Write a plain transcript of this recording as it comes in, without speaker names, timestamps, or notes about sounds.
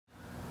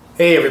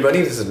Hey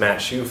everybody, this is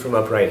Matt Hsu from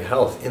Upright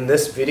Health. In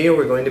this video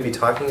we're going to be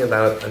talking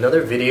about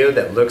another video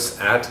that looks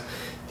at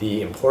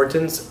the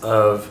importance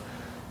of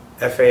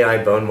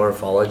FAI bone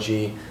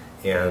morphology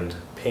and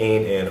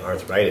pain and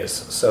arthritis.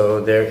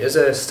 So there is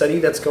a study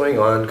that's going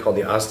on called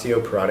the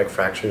Osteoporotic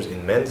Fractures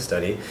in Men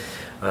study,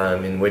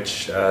 in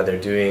which they're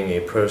doing a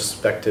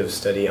prospective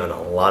study on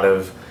a lot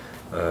of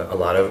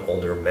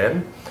older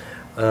men.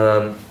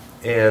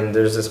 And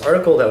there's this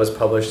article that was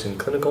published in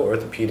Clinical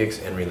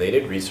Orthopedics and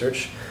Related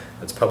Research.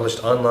 It's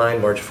published online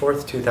March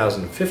 4th,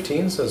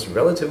 2015, so it's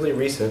relatively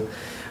recent.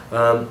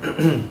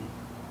 And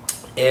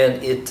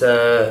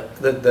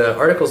the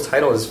article's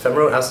title is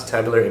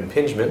Femoroacetabular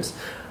Impingements,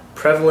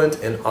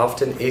 Prevalent and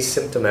Often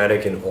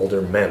Asymptomatic in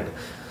Older Men.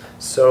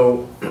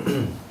 So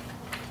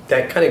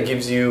that kind of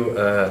gives you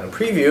a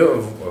preview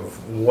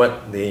of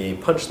what the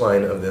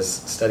punchline of this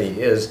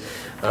study is.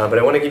 But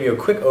I want to give you a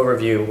quick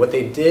overview. What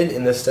they did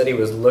in this study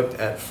was looked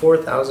at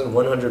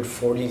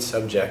 4,140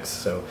 subjects,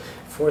 so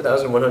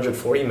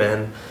 4,140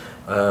 men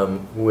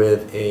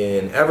with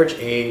an average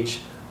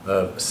age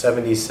of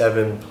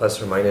 77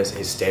 plus or minus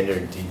a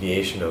standard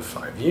deviation of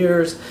 5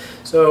 years.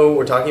 So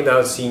we're talking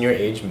about senior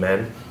age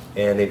men,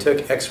 and they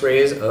took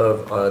x-rays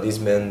of these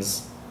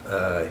men's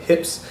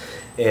hips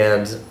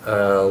and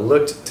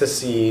looked to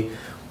see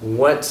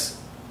what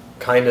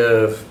kind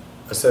of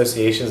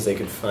associations they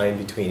could find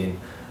between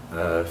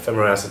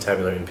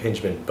femoroacetabular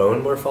impingement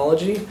bone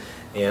morphology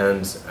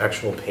and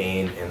actual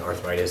pain and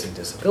arthritis and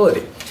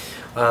disability.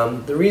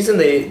 The reason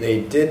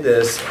they did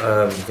this,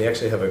 they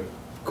actually have a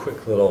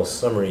quick little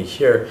summary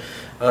here.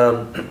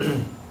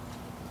 The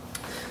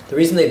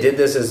reason they did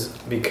this is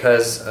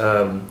because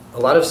a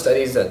lot of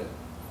studies that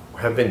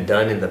have been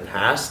done in the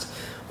past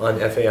on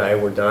FAI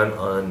were done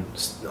on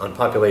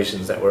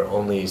populations that were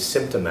only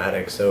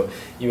symptomatic. So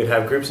you would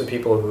have groups of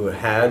people who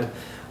had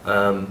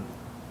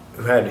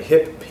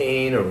hip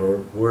pain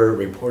or were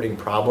reporting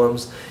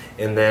problems,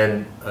 and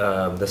then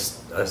a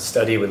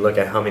study would look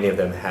at how many of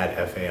them had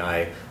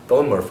FAI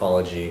bone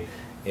morphology,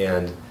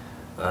 and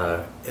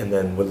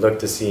then would look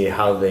to see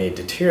how they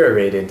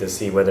deteriorated to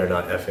see whether or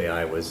not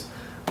FAI was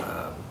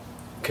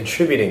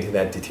contributing to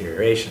that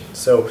deterioration.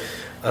 So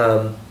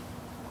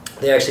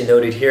they actually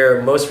noted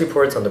here, most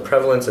reports on the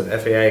prevalence of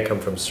FAI come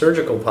from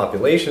surgical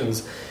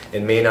populations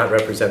and may not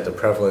represent the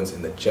prevalence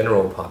in the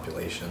general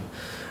population.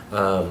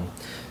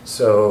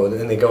 So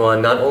then they go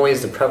on, not only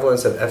is the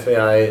prevalence of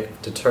FAI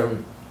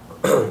determined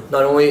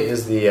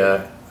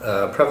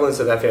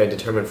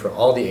for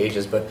all the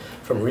ages, but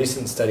from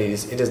recent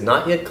studies, it is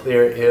not yet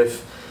clear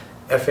if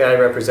FAI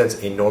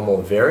represents a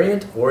normal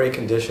variant or a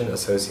condition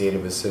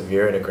associated with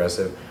severe and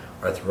aggressive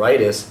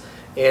arthritis.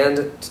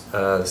 And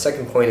the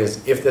second point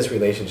is if this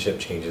relationship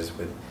changes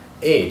with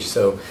age.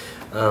 So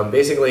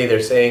basically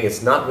they're saying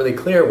it's not really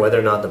clear whether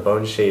or not the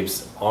bone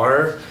shapes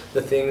are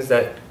the things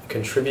that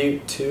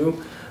contribute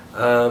to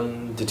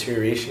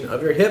deterioration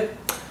of your hip,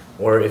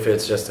 or if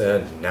it's just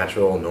a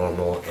natural,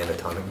 normal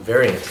anatomic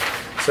variant.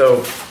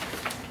 So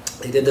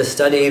they did this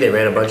study, they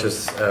ran a bunch of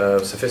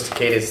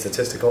sophisticated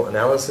statistical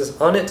analysis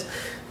on it.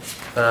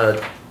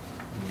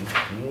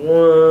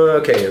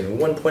 Okay,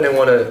 one point I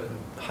want to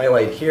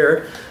highlight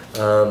here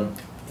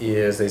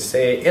is they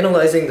say,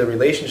 analyzing the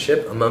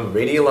relationship among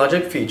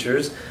radiologic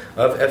features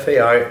of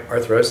FAI,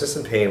 arthrosis,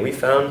 and pain, we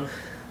found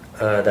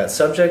that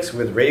subjects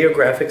with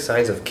radiographic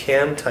signs of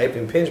CAM-type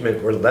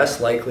impingement were less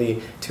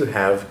likely to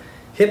have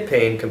hip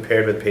pain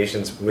compared with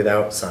patients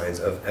without signs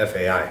of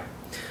FAI.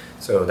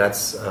 So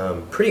that's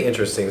pretty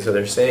interesting. So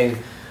they're saying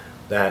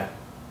that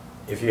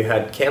if you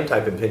had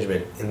CAM-type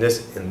impingement in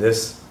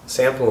this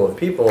sample of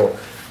people,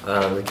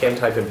 the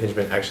CAM-type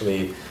impingement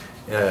actually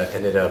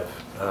ended up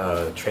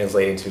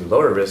translating to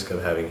lower risk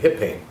of having hip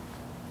pain,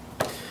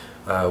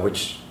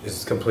 which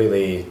is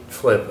completely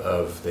flip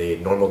of the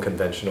normal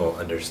conventional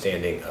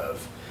understanding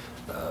of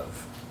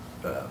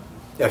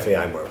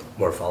FAI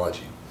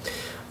morphology.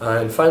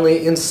 And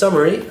finally, in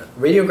summary,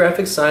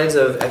 radiographic signs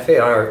of FAI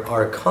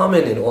are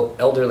common in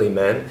elderly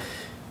men.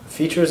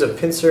 Features of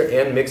pincer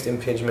and mixed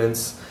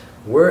impingements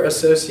are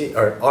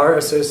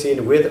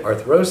associated with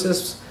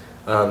arthrosis.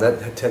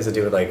 That tends to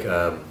do with like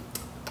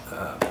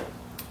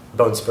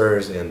bone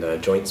spurs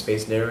and joint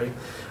space narrowing.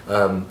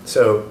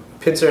 So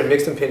pincer and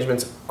mixed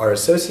impingements are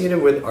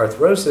associated with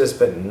arthrosis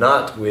but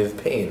not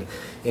with pain.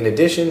 In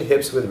addition,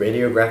 hips with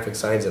radiographic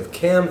signs of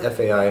CAM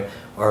FAI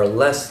are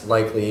less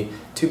likely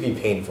to be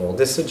painful.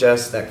 This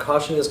suggests that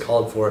caution is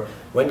called for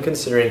when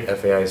considering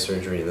FAI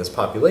surgery in this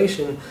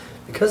population,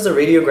 because the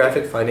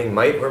radiographic finding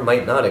might or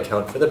might not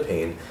account for the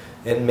pain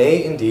and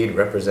may indeed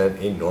represent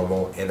a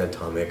normal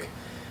anatomic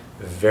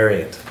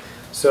variant.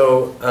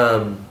 So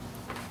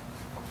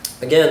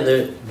again,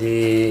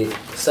 the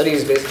study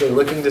is basically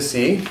looking to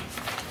see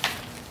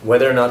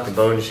whether or not the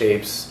bone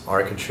shapes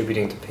are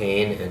contributing to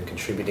pain and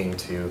contributing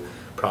to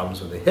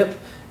problems with the hip,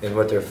 and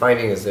what they're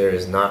finding is there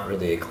is not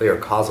really a clear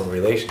causal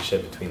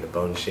relationship between the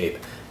bone shape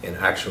and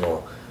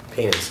actual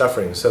pain and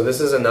suffering. So this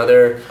is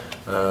another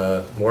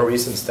more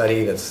recent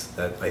study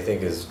that I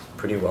think is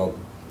pretty well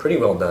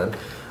done,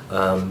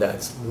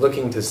 that's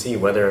looking to see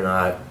whether or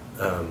not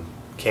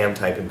cam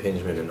type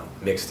impingement and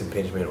mixed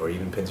impingement or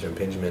even pincer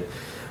impingement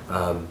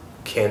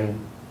can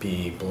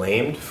be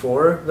blamed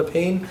for the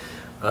pain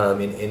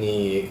in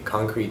any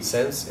concrete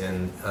sense,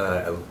 and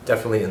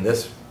definitely in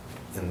this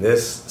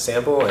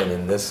sample and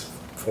in this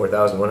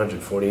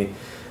 4,140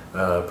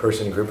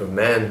 person group of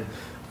men,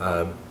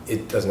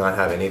 it does not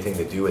have anything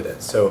to do with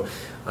it. So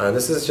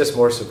this is just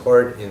more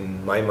support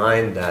in my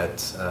mind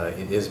that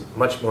it is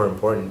much more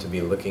important to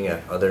be looking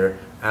at other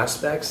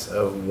aspects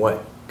of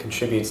what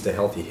contributes to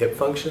healthy hip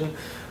function,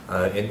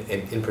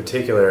 in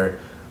particular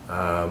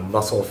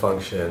muscle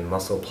function,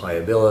 muscle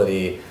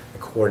pliability, the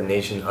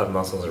coordination of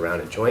muscles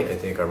around a joint, I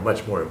think are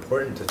much more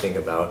important to think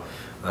about.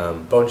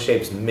 Bone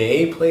shapes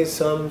may play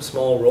some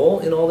small role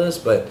in all this,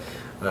 but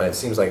it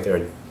seems like there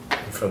are,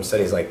 from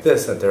studies like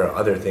this, that there are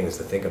other things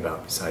to think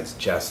about besides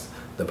just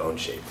the bone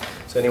shape.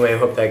 So anyway, I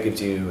hope that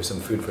gives you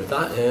some food for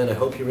thought, and I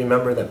hope you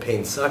remember that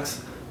pain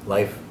sucks,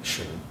 life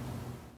shouldn't.